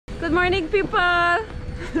Good morning, people.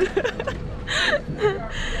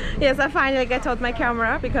 Yes, I finally get out my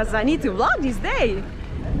camera because I need to vlog this day.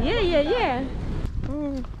 Yeah.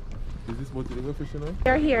 Is this what you're fishing on?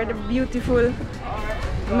 We're here at the beautiful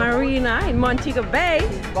marina in Montego Bay.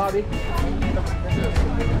 Bobby.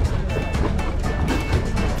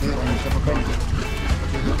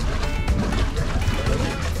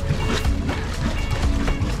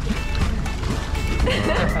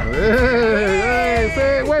 Hey,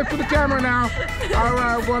 say, wait for the camera now. All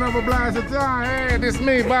right, one of a blast of time. Hey, this is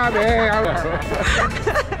me, Bobby. Hey, all right.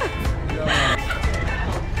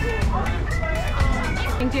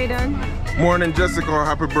 Jaden. Morning, Jessica.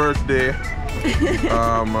 Happy birthday.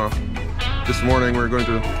 This morning we're going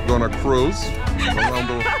to go on a cruise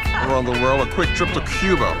around the world. A quick trip to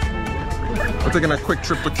Cuba. We're taking a quick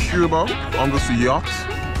trip to Cuba on this yacht.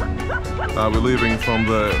 We're leaving from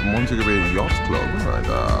the Montego Bay Yacht Club,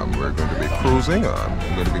 and we're going to be cruising.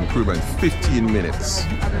 I'm going to be in Cuba in 15 minutes.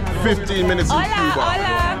 15 minutes in Cuba.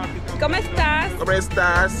 Hola, ¿cómo estás? ¿Cómo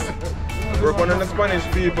estás? We're going to the Spanish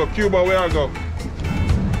people. Cuba, where I go?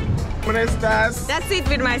 ¿Cómo estás? That's it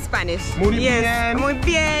with my Spanish. Muy yes. bien. Muy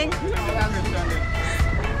bien.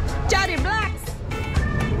 Johnny Blacks.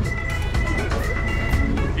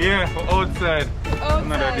 Yeah, outside.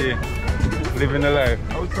 Another day. Living a life.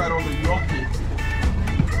 Outside on the yacht.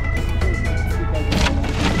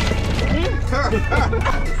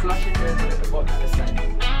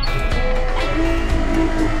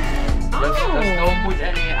 Just don't put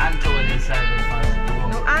any antowel inside the fire.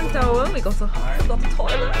 No antowel because I forgot the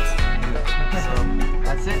toilet. So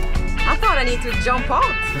that's it. I thought I need to jump out.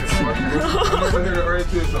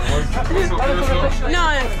 No,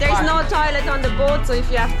 there's no toilet on the boat, so if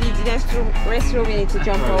you have to use the restroom, you need to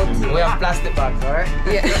jump out. We have plastic bags, alright?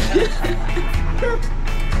 Yeah.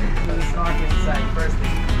 Snorkeling side first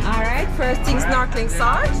thing. Alright, first thing snorkeling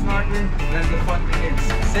side. Snorkeling, then the fun begins.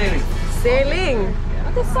 Sailing. Sailing.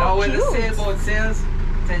 That is so Now when cute. the sailboat sails, it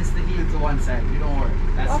tends to heel to one side. You don't worry.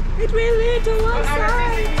 That's It will lead to one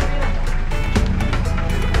side.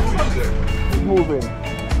 Moving.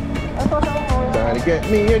 Trying to get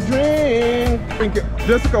me a drink.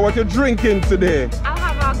 Jessica, what you drinking today? I'll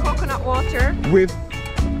have a coconut water With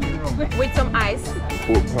with some ice.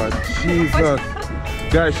 oh God, Jesus.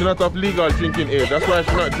 Guys, she's not of legal drinking here. That's why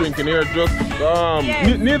she's not drinking here. Just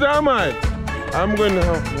Yes. neither am I. I'm going to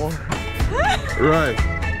have one. Right.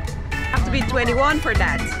 Have to be 21 for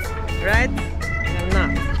that, right? I'm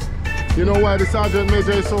not. You know why the sergeant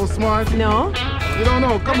major is so smart? No. You don't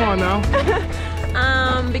know? Come on now.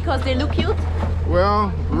 Because they look cute.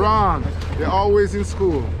 Well, wrong. They're always in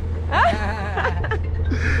school.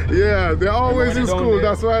 Yeah, they're always in school.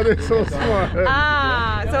 That's why they're so smart.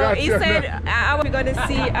 So he Gotcha. said, are we going to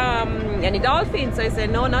see any dolphins? So he said,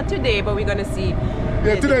 no, not today, but we're going to see.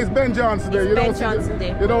 Yeah, today is Ben Johnson Day. It's You Ben don't see Johnson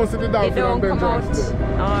Day. You don't see the They dolphin on don't Ben come out. Johnson Day.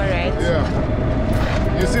 All right.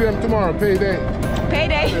 Yeah. You see them tomorrow, payday.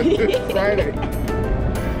 Payday. Friday.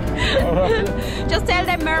 Just tell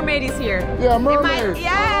them Mermaid is here. Yeah, Mermaid.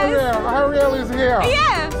 Yes. Oh, yeah. Ariel is here.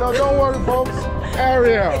 Yeah. So don't worry, folks.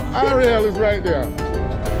 Ariel is right there.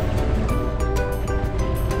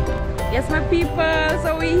 Yes, my people.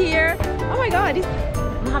 So we're here. Oh my God.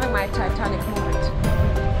 I'm having my Titanic moment.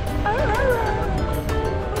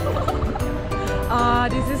 Ah,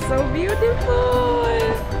 this is so beautiful.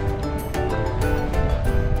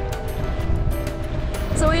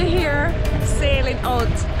 So we're here sailing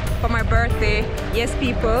out for my birthday. Yes,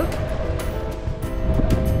 people.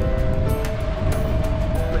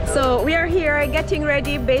 So we are here getting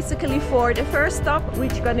ready basically for the first stop,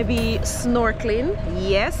 which is gonna be snorkeling.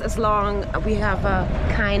 Yes, as long we have a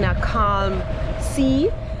kind of calm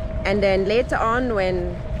sea, and then later on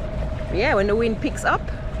when the wind picks up,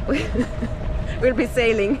 we'll be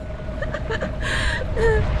sailing.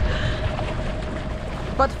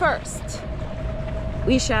 But first,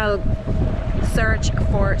 we shall search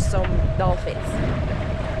for some dolphins.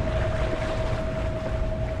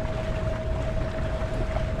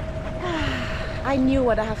 I knew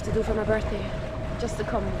what I have to do for my birthday, just to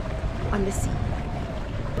come on the sea.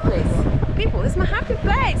 Place. People, it's my happy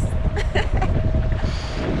place.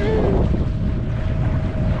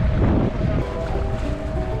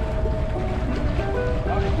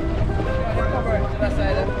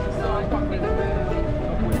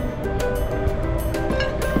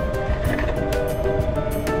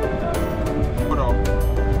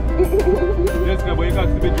 Jessica, but you got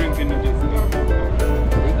to be drinking now, Jessica.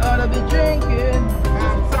 you gotta be drinking.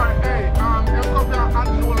 Sorry, hey, you come here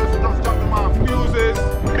and notice just drop them off. Muses.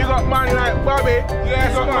 Big up man like Bobby.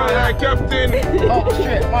 Yes, up man like Captain. Oh,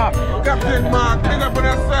 straight, Mark. Captain Mark. Big up on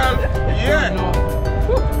yourself. Yeah. No.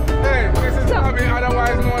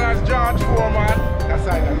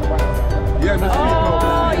 Yeah, Miss Sweet now.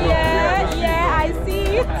 Oh, yeah, I see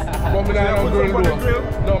it. But me not on grill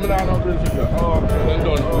though. No, me not on grill sugar. Oh, okay. Then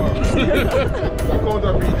done. The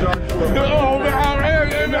counter beat John Show. Oh, man,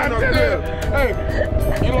 hey, man, hey,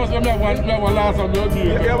 you know, so me have one last on your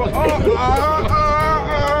deal. Yeah, but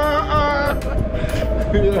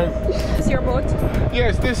Yes. Is your boat?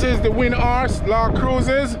 Yes, this is the Wind Horse Law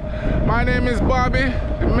Cruises. My name is Bobby,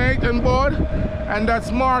 the mate and board, and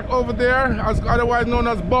that's Mark over there, otherwise known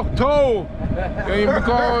as Buck Toe.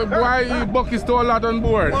 Because why he buck his toe a lot on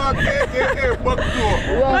board. Mark, hey, Buck Toe.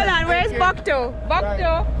 Hold on, where's Bukto?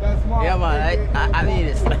 Bukto? That's Mark. Yeah, man, I need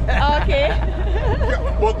this. Okay.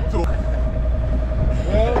 Buck Toe.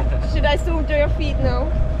 Should I zoom to your feet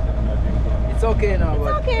now? It's okay now,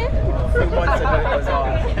 but Okay. a few months ago it was all.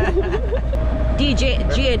 DJ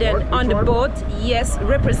Jaden on the boat, yes,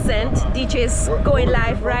 represent. DJ is going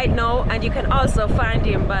live right now, and you can also find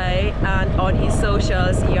him on his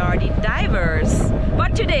socials, Yardy Divers.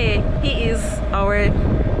 But today he is our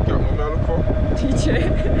DJ.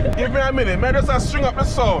 Give me a minute, man. Just string up the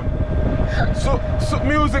sound. So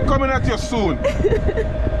music coming at you soon.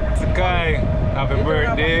 Sky, happy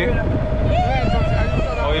birthday.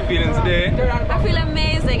 How are you feeling today? I feel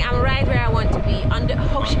amazing. I'm right where I want to be, on the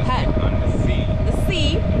ocean. On the sea. The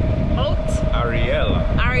sea, out,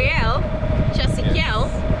 Ariel, Chasikel.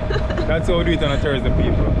 That's how we do it on a Thursday,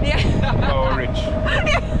 people. Yeah. How rich.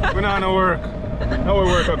 We're not gonna work. Now we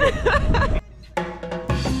work again.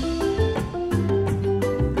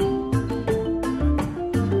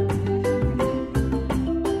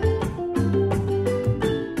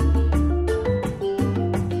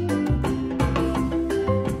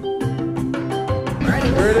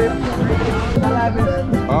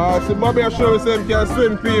 So Bobby, I show you some can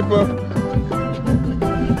swim, people.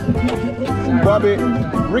 Bobby,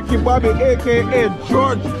 Ricky Bobby, aka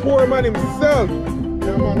George Foreman himself.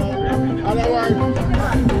 Yeah, man, otherwise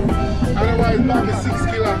Bobby 6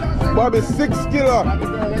 killer. Bobby 6 killer. And the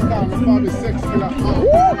girl they call me Bobby 6 killer.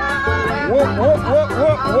 Whoop.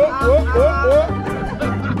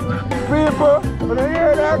 People, when you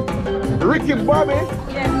hear that? Ricky Bobby.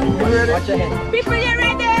 Yes. You ready? Watch your head. People, you ready?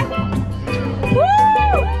 Woo!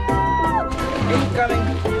 Incoming.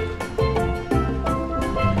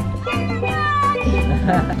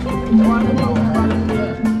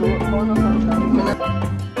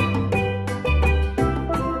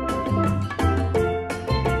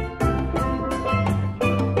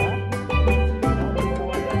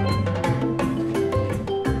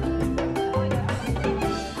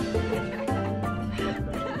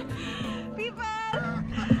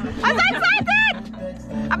 I'm so excited!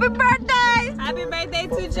 Happy birthday! Happy birthday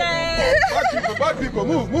to Jay! Bad people,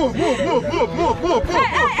 move. Bad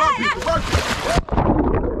people.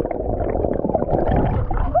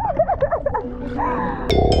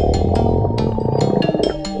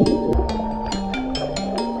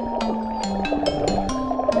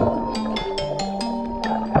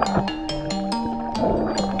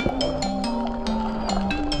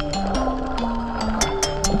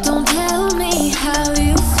 Don't tell me how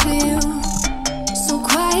you feel, so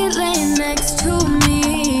quiet laying next to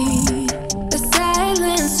me. The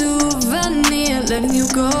silence souvenir, letting you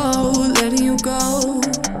go.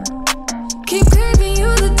 Keep craving you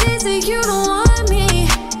the days that you don't want me,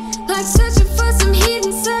 like searching for some heat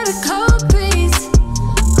inside a cold breeze.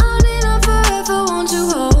 On and on forever, won't you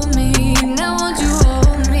hold me? Now won't you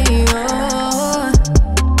hold me? Oh,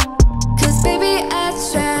 'cause baby I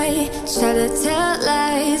try to tell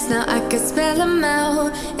lies. Now I could spell them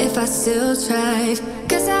out if I still tried.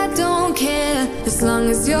 'Cause I don't care as long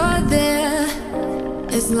as you're there.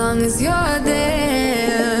 As long as you're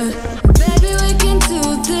there. Baby, we can do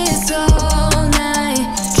this all night.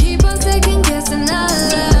 Keep on second guessing our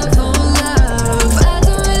love, oh love. I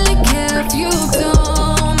don't really care if you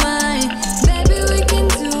don't mind. Baby, we can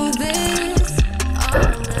do this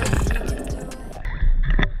all night.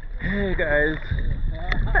 Hey guys.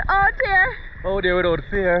 Out here! Oh dear, without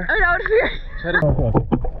fear. Without fear!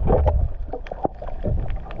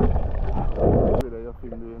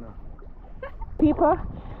 People,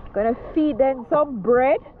 gonna feed them some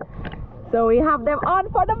bread. So we have them on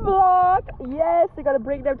for the vlog. Yes, we're gonna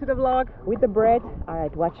bring them to the vlog with the bread.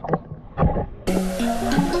 Alright, watch me.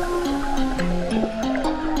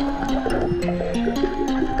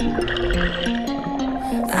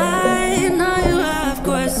 I know you have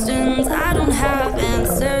questions, I don't have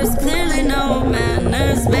answers. Clearly no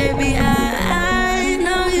manners, baby. I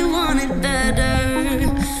know you want it better,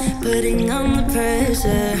 putting on the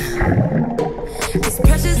pressure. 'Cause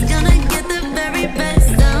pressure's gonna get the very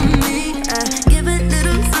best of me. I give a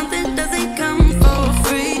little something, doesn't come for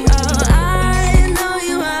free. Oh, I know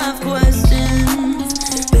you have questions.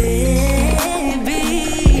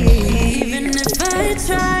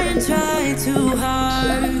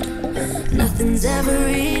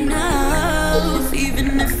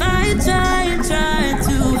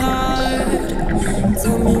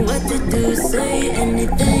 say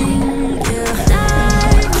anything, yeah.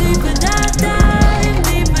 Dive deeper, dive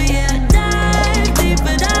deeper, yeah. Dive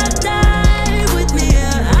deeper, dive with me,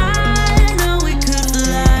 yeah. I know we could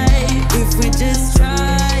fly if we just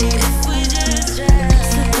try, if we just try.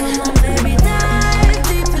 So come on, baby, dive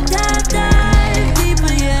deeper, yeah.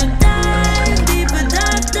 Dive deeper,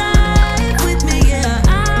 dive with me, yeah. I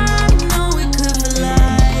know we could fly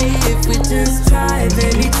if we just try,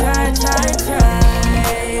 baby, try.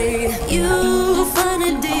 You find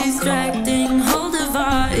it distracting, hold of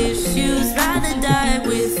our issues, rather die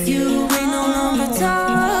with you. We no longer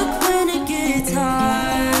talk when it gets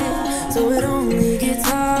hard, so it only gets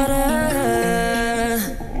harder.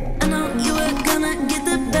 I know you were gonna get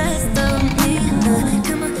the best of me.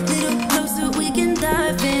 Come a little closer, we can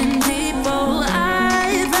dive in deep. Oh,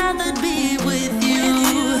 I'd rather be with you,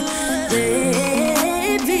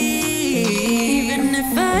 baby. Even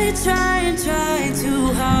if I try and try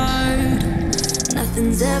too hard,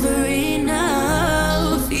 nothing's ever enough.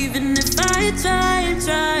 Even if I try and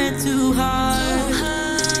try too hard,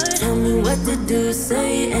 tell me what to do,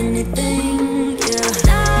 say anything, yeah.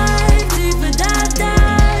 Dive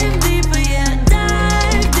deeper, yeah.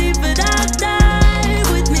 Dive deeper,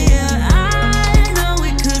 dive with me, yeah. I know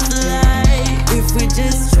we could fly if we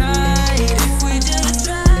just tried, if we just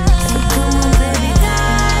tried. So come on, baby,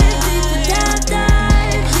 dive deeper, yeah.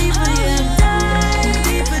 Dive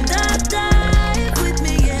deeper, dive with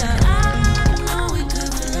me, yeah. I know we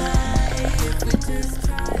could fly if we just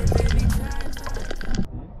try, baby, try.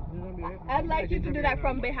 I'd like you to do that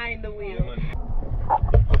from behind the wheel.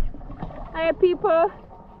 Hi people.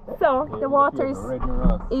 So the water is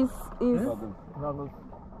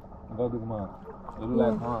Goggles man. It look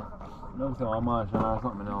like no say a Martian or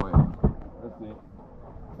something now. Let's see.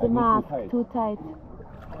 the mask too tight.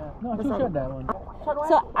 No, she shut that one.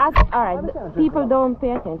 So as alright, people don't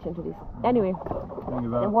pay attention to this. Anyway,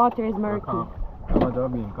 the water is murky.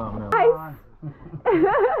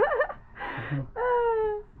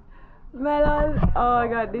 Melon, oh my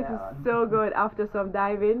god, this is so good after some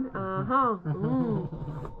diving.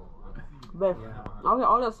 But okay,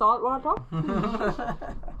 all the salt water.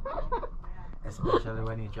 Especially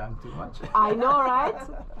when you drink too much. I know, right?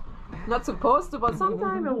 Not supposed to, but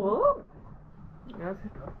sometimes it will. Yes.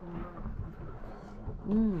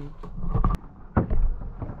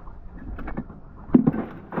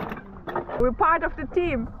 We're part of the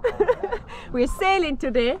team. We're sailing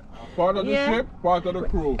today. Part of the ship, part of the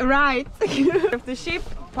crew. Right. Of the ship,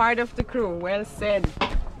 part of the crew. Well said.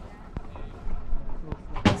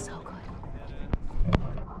 So good.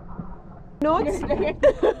 Notes?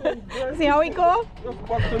 See how we go? Just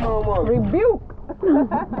back to normal. Rebuke.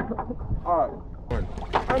 Alright.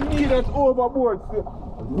 I need that overboard.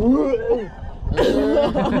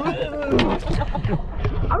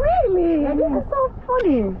 Oh, really? This is so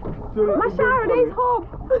funny. Mashara, there's hope.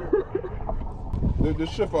 The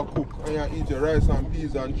chef will cook and you eat your rice and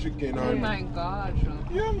peas and chicken and... Oh my gosh.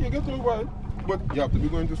 Yeah, you get to well. But you have to be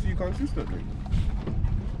going to sea consistently.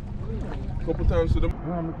 A couple times to the...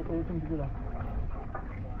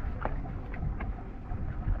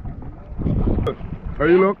 How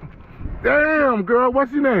you look? Damn, girl,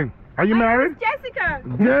 what's your name? Are you married? Jessica.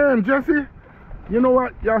 Damn, Jessie. You know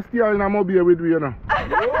what? You're still in a mobile with me, you know.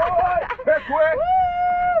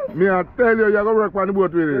 Me, I tell you, you're going to work on the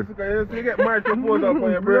boat with it. Jessica, you get my proposal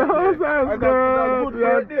for your birthday. Yes, I got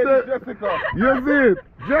good birthday, Jessica. You see it?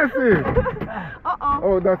 Jesse.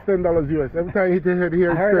 Oh, that's $10 US. Every time you hit your head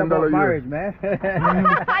here, it's $10 US. Marriage, man.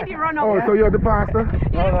 How do you run over? Oh, so you're the pastor?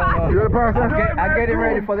 You're the pastor? I'm getting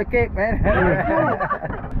ready for the cake, man.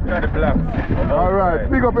 You're the black. Alright,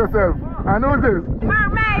 speak up yourself. And who's this?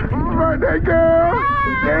 Mermaid. Birthday girl!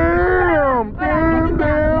 Damn! Damn,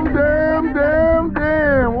 damn, damn, damn,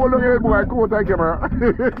 damn! Hold on here, boy. Cool, thank you, man.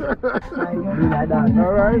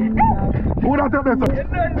 Alright. Who that up there, sir? You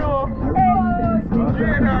don't know.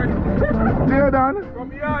 Jaden. From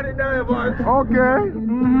Yard in Divers. Okay.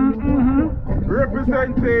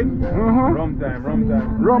 Representing. Rum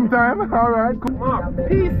time. Alright.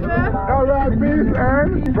 Peace, man. Alright, peace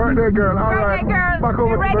and birthday girl. Alright. Birthday girl. Back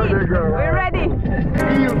over to birthday girl. We're ready.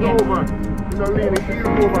 Heels over. You know, leaning heels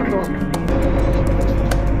over, so.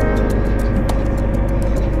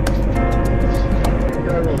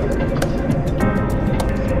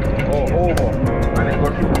 Oh, over. And it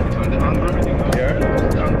got through. And the angle, yeah.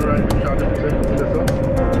 The angle right in charge of the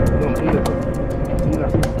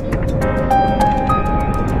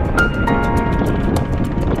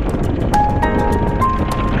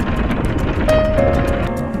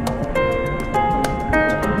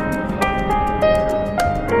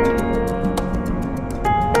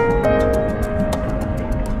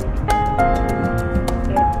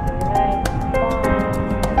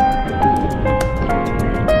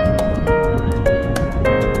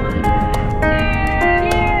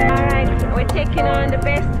working on the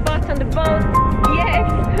best spot on the boat. Yes.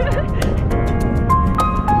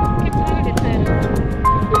 Keep doing it then.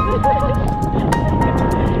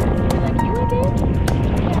 Like you again?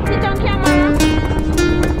 Sit on camera.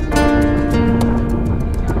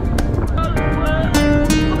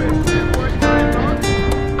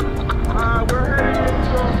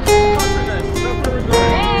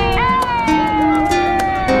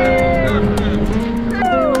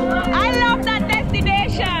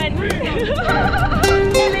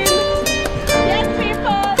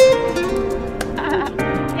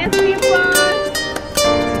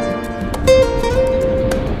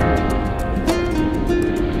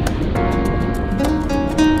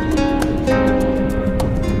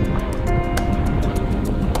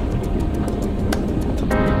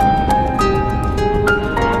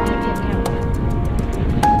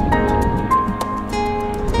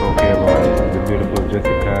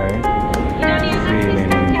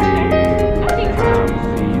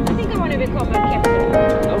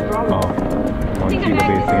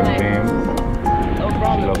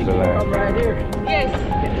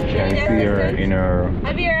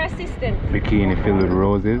 Bikini filled with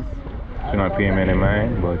roses. She's not paying me any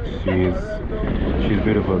mind, but she's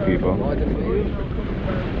beautiful, people.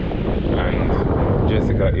 And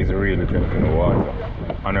Jessica is really drinking the water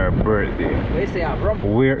on her birthday.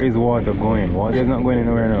 Where is water going? Water is not going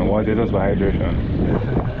anywhere now. Water is just for hydration.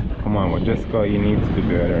 Come on, but Jessica, you need to do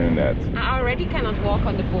better than that. I already cannot walk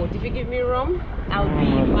on the boat. If you give me rum, I'll be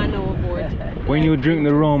man overboard. When you drink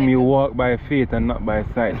the rum, you walk by faith and not by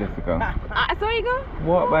sight, Jessica. So you go?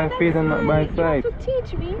 Walk by faith and not by sight. You have to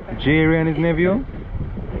teach me. Jerry and his nephew?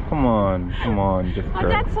 Come on, Jessica. Oh,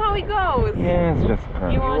 that's how it goes. Yes,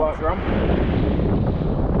 Jessica. You want rum?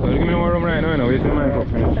 Well, give me one rum right now, wait till my cup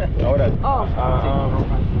finish. Oh,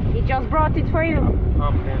 he just brought it for you.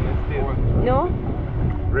 No?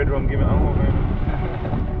 Red rum, give me a over.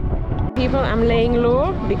 People, I'm laying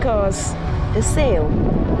low because the sail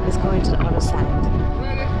is going to the other side.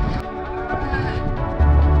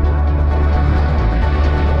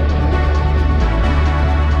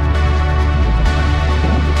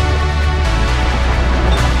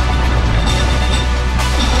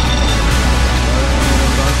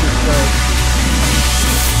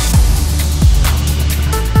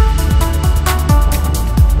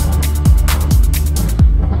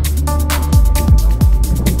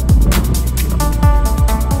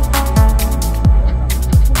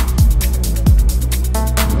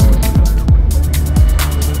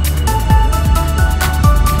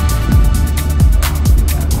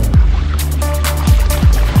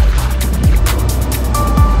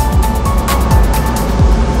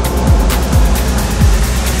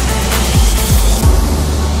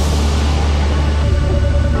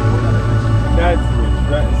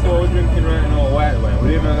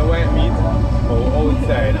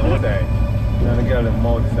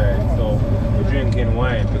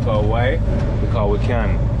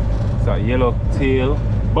 Yellowtail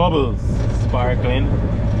bubbles, sparkling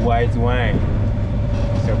white wine.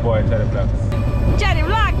 It's your boy Chad Vlogs. Chad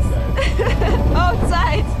Vlogs!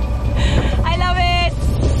 Outside! I love it!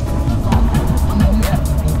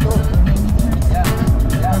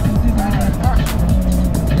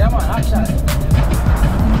 Yeah man, action!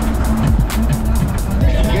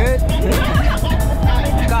 Good?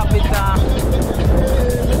 Capital!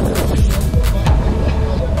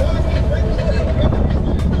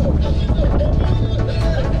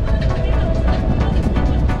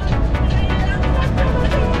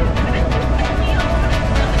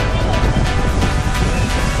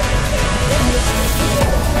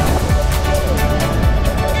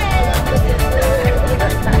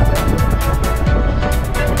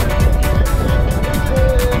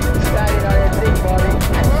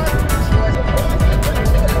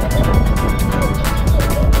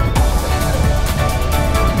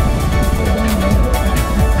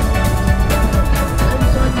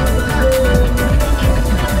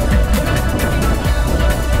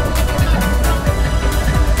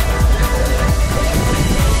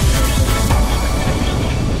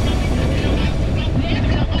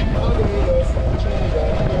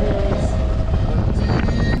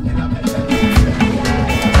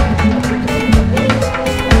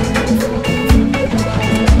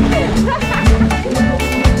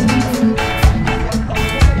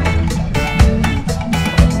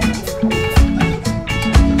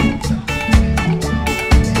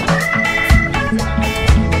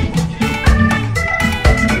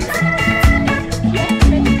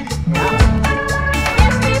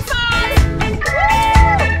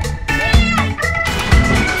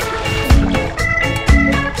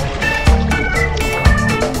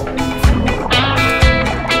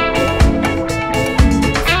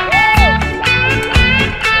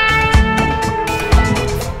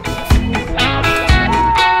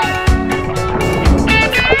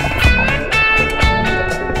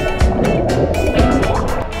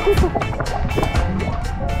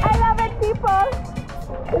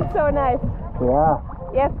 It's so nice. Yeah.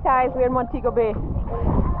 Yes, guys, we're in Montego Bay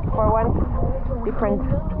for one different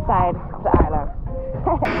side of the island.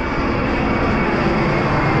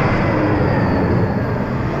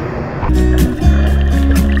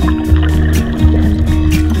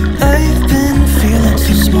 I've been feeling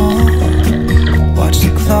so small. Watch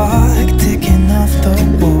the clock ticking off the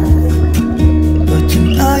wall. But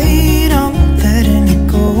tonight I'm letting it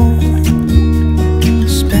go.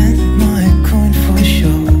 Spend my coin for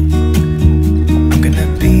sure. I'm gonna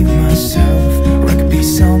be myself, or I could be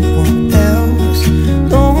someone else.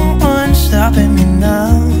 No one's stopping me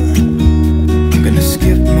now. I'm gonna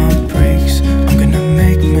skip my breaks. I'm gonna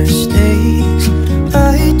make mistakes.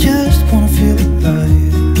 I just wanna feel alive.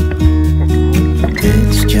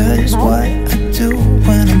 It's just what I do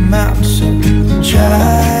when I'm out. So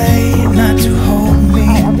try not to hold me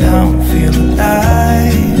down. Feel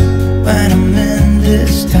alive when I'm in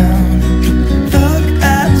this town. Look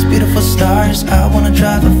at these beautiful stars. I wanna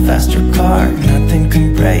drive a faster car. Nothing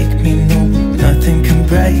can break me, no, nothing can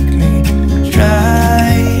break me.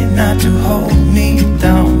 Try not to hold me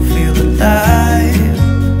down. Feel alive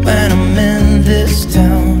when I'm in this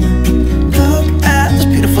town. Look at these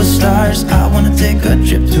beautiful stars. I wanna take a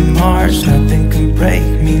trip to Mars. Nothing can break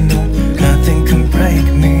me, no, nothing can break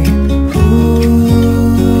me.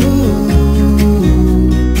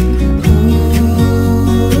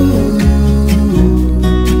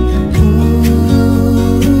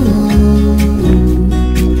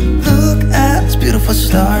 Look at these beautiful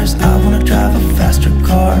stars. I wanna drive a faster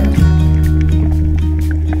car.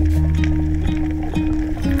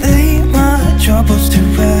 Lay my troubles to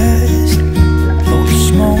rest. Blow the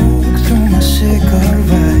smoke through my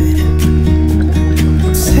cigarette.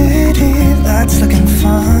 City lights looking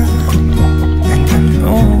fine, and I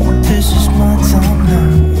know this is my time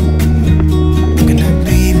now. I'm gonna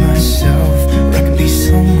be myself, or I could be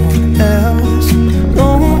someone else. No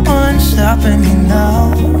one's stopping me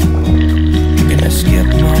now. I'm gonna skip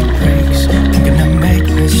my breaks. I'm gonna make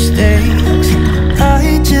mistakes. I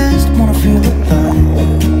just wanna feel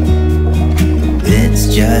alive. It's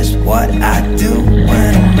just what I do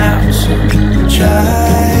when I'm out. So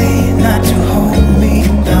try not to hold me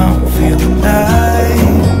down. Feel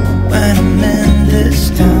alive when I'm in this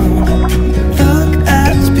town. Look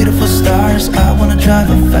at these beautiful stars. I wanna drive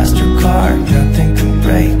a faster car. Nothing can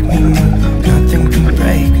break me, no, nothing can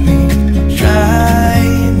break me. Try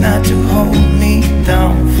not to hold me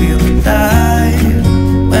down. Feel alive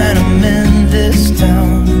when I'm in this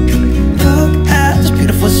town. Look at these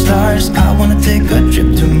beautiful stars. I wanna take a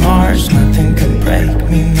trip to Mars. Nothing can break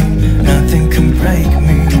me, no, nothing can break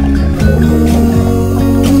me.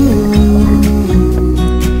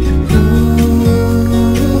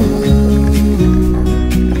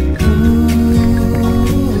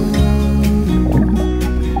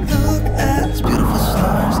 Look at these beautiful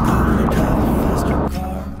stars. I wanna drive a faster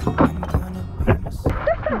car. I'm gonna be myself.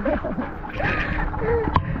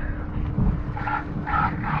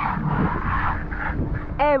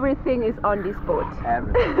 Everything is on this boat.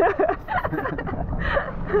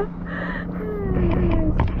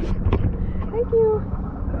 Thank you.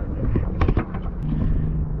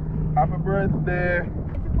 Happy birthday.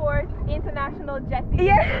 24th International Jetty.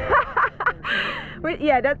 Yeah. Wait,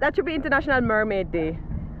 yeah, that should be International Mermaid Day.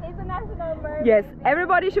 International Mermaid. Yes,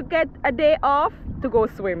 everybody should get a day off to go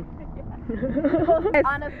swim. Yes.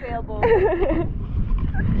 On a sailboat.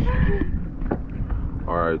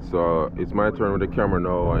 Alright, so it's my turn with the camera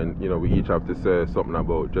now, and you know, we each have to say something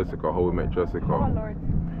about Jessica, how we met Jessica. Oh Lord.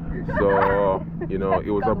 So, you know, it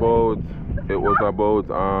was about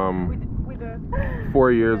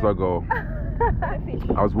 4 years ago.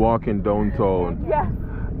 I was walking downtown,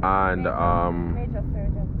 and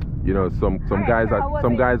you know, some guys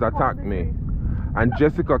attacked me, and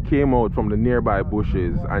Jessica came out from the nearby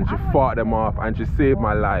bushes and she fought them off and she saved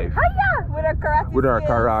my life With her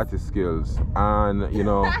karate skills. And you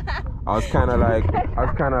know, I was kind of like,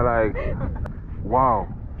 wow,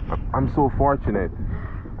 I'm so fortunate.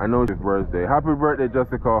 I know it's birthday. Happy birthday,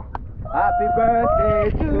 Jessica. Happy birthday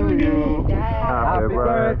to you. Happy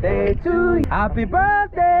birthday to you. Happy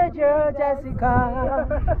birthday, dear Jessica.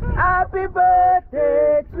 Happy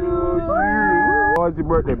birthday to you. How's your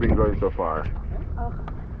birthday been going so far?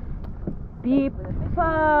 People.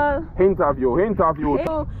 Hint of you.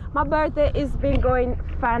 So my birthday has been going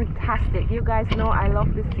fantastic. You guys know I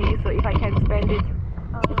love the sea, so if I can spend it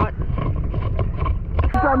on...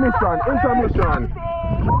 Intermission.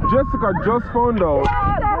 Jessica just found out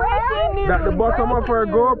that the bottom of her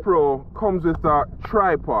GoPro comes with a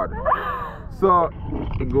tripod. So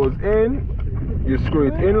it goes in, you screw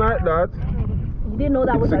it in like that, You didn't know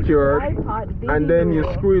that was secured, a tripod, did and then you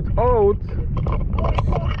screw it out,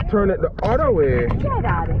 turn it the other way, Get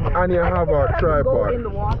out of here. and you have a Go in tripod. the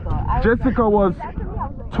water. Jessica was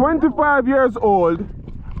 25 years old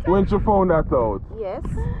when she found that out. Yes.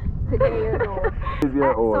 Today years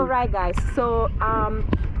old. So right guys, so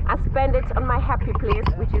I spend it on my happy place,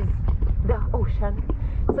 which is the ocean.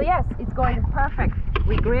 So yes, it's going perfect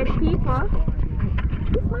with great people.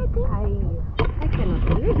 It's my thing. I cannot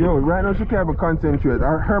believe it. You know, right now she can't even concentrate.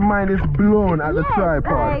 Her mind is blown at the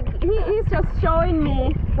tripod. Like he's just showing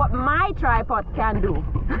me what my tripod can do.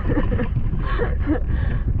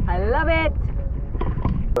 I love it.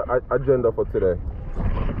 Agenda for today.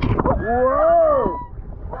 Whoa!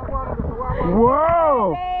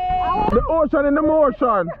 Whoa! The ocean in the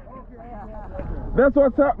motion. That's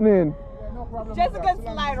what's happening. Jessica's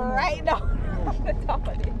slide right now on the top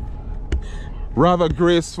of it. Rather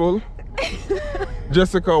graceful.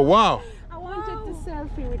 Jessica, wow. I wanted to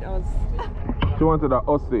selfie with us. She wanted a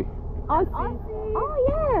Aussie. Aussie? Oh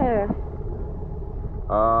yeah. Of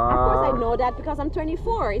course I know that because I'm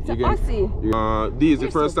 24. It's an Aussie. Dee, is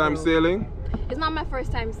the first time sailing? It's not my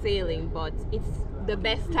first time sailing, but it's the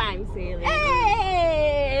best time sailing.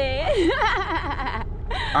 Hey!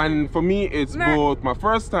 And for me, it's both my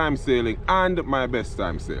first time sailing and my best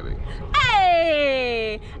time sailing.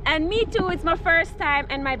 Hey! And me too, it's my first time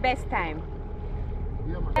and my best time.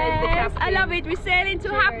 Yes, I love it. We're sailing to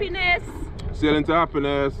happiness. Sailing to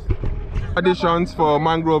happiness. Auditions for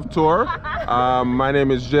Mangrove Tour. My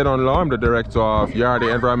name is Jadon Law. I'm the director of Yardi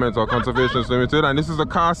Environmental Conservation Limited, and this is a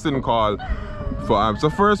casting call for so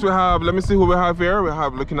first we have, let me see who we have here. We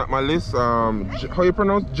have, looking at my list, how you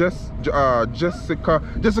pronounce Jessica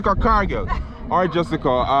Cargill. All right,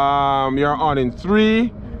 Jessica, you're on in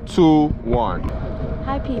 3, 2, 1.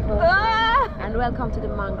 Hi people, and welcome to the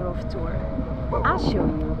Mangrove Tour. I'll show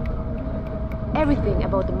you everything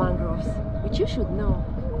about the mangroves, which you should know.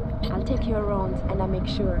 I'll take you around and I'll make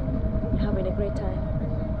sure you're having a great time.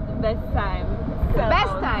 Best time.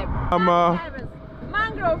 Best time.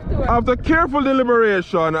 Mangrove Tour. After careful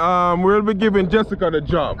deliberation, we'll be giving Jessica the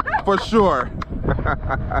job for sure.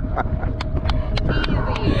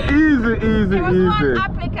 Easy. There was one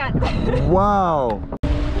applicant. Wow.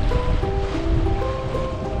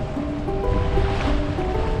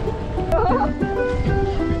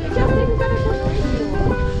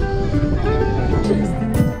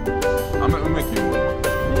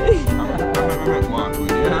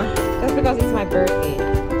 That's because it's my birthday.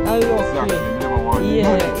 Oh,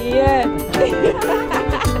 yeah.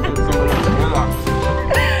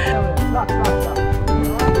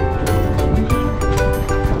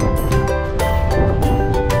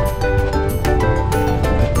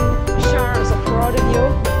 Charles, I'm proud of you.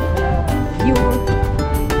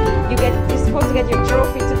 You're supposed to get your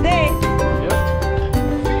trophy today.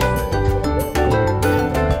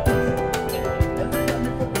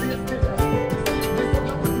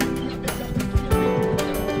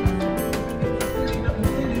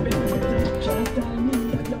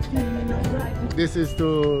 This is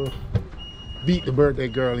to beat the birthday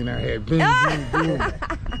girl in her head. Boom, boom, boom.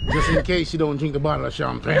 Just in case she don't drink a bottle of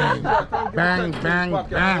champagne. Bang, bang,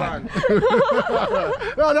 bang.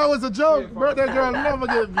 No, that was a joke. Birthday girl never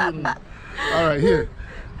get beaten. All right, here.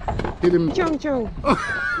 Hit him. Chung.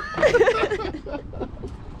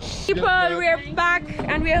 People, we're back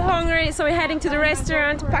and we're hungry, so we're heading to the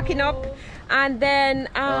restaurant, packing up, and then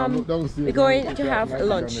we're going to have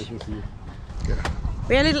lunch.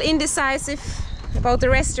 We're a little indecisive about the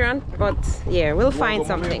restaurant, but yeah, we'll find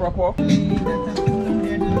something.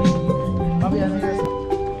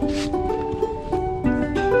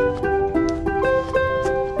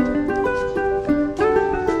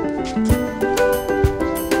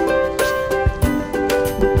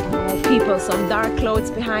 People, some dark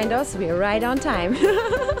clouds behind us. We're right on time.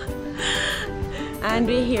 And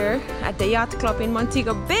we're here at the Yacht Club in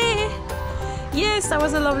Montego Bay. Yes, that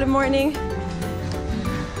was a lovely morning.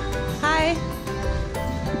 Hi.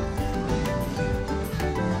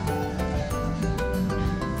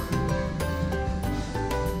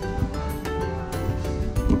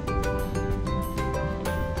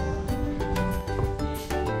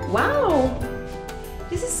 Wow,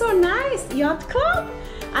 this is so nice, Yacht Club.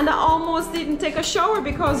 And I almost didn't take a shower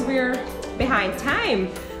because we're behind time.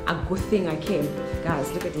 A good thing I came.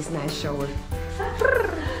 Guys, look at this nice shower.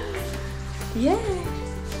 Yeah.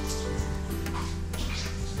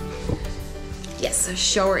 Yes, a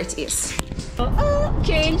shower it is.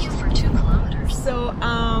 Change for 2 kilometers.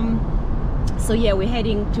 So yeah, we're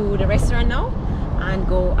heading to the restaurant now and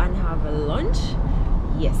go and have a lunch.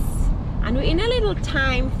 Yes. And we're in a little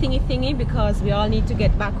time thingy because we all need to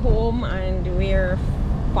get back home and we're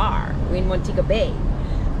far. We're in Montego Bay.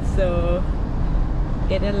 So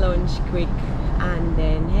get a lunch quick and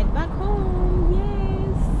then head back home.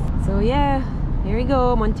 Yes. So yeah, here we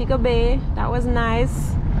go, Montego Bay. That was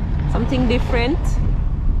nice. Something different.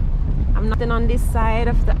 I'm not on this side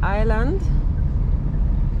of the island.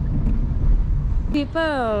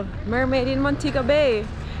 People, Mermaid in Montego Bay.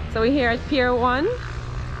 So we're here at Pier 1.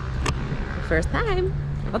 First time.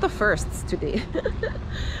 A lot of firsts today.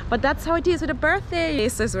 But that's how it is with a birthday.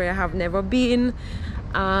 Places where I have never been.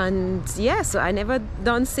 And yeah, so I never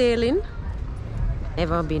done sailing.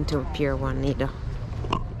 Never been to Pier 1 either.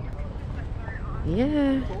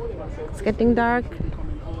 Yeah, it's getting dark.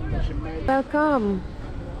 Welcome.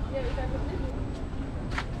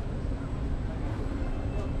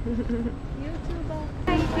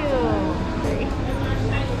 Thank you.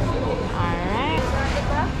 Alright.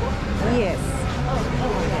 Yes.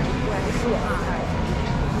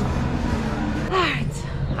 Alright.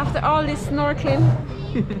 After all this snorkeling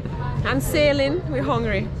and sailing, we're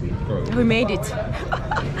hungry. We made it.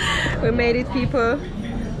 We made it, people.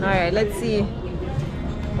 Alright, let's see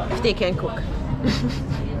if they can cook.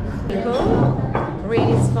 People, rain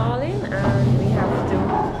is falling and we have to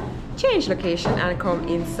change location and come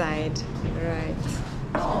inside. Right.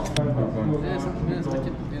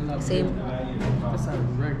 Same.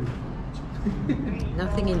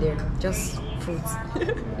 Nothing in there, just fruits.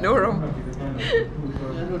 No rum.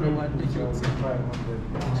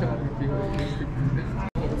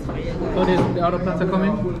 So the other plats are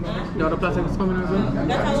coming? The other plats is coming as well?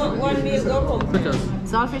 That's how one meal go home. Fritters.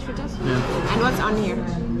 Saltfish fritters? Yeah. And what's on here?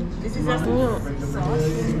 This is just sauce.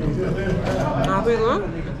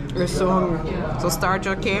 We're so hungry. So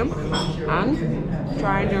Starter came and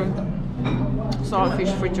tried the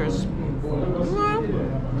saltfish fritters.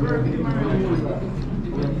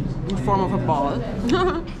 In form of a ball.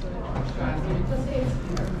 Alright.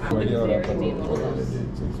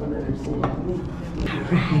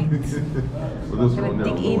 I'm gonna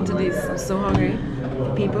dig into this. I'm so hungry.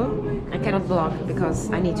 People, I cannot vlog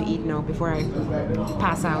because I need to eat now before I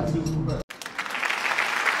pass out.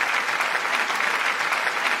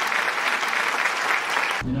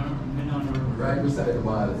 Right beside the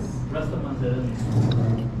walls.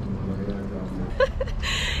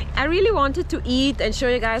 I really wanted to eat and show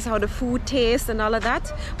you guys how the food tastes and all of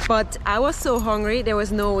that, but I was so hungry there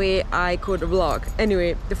was no way I could vlog.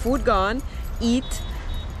 Anyway, the food gone, I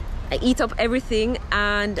eat up everything,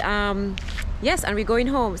 and yes, and we're going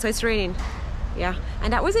home, so it's raining. Yeah,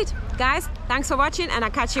 and that was it, guys. Thanks for watching, and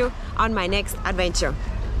I'll catch you on my next adventure.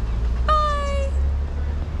 Bye.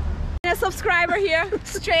 A subscriber here,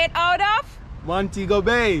 straight out of Montego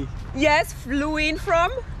Bay. Yes, flew in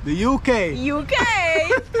from The UK. UK.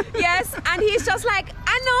 Yes, and he's just like,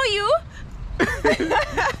 I know you.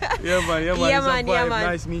 Yeah man, Yeah, it's man, a vibe. yeah, man.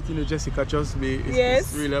 Nice meeting you, Jessica. Trust me, it's, Yes.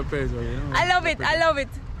 it's really a pleasure. You know? I love it, I love it.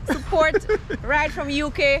 Support right from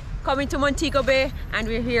UK, coming to Montego Bay, and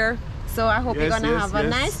we're here. So I hope you're Yes, gonna yes, have a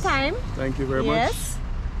yes. nice time. Thank you very much. Yes.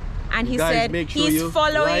 And he Guys, said make sure he's you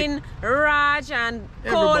following Raj and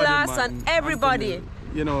Everybody, Colas man. and everybody. And,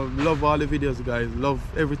 you know, love all the videos, guys. Love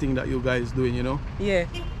everything that you guys doing. You know, Yeah.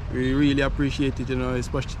 we really appreciate it. You know,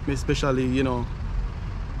 especially you know,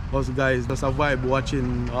 us guys. Just a vibe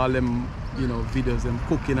watching all them, you know, videos, them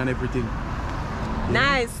cooking and everything. You know?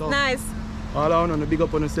 Nice, So, nice. all I want to big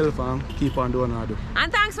up on yourself and keep on doing what I do.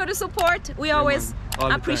 And thanks for the support. We always man. All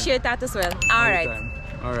the appreciate that as well. All All the right. time.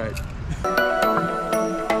 All right.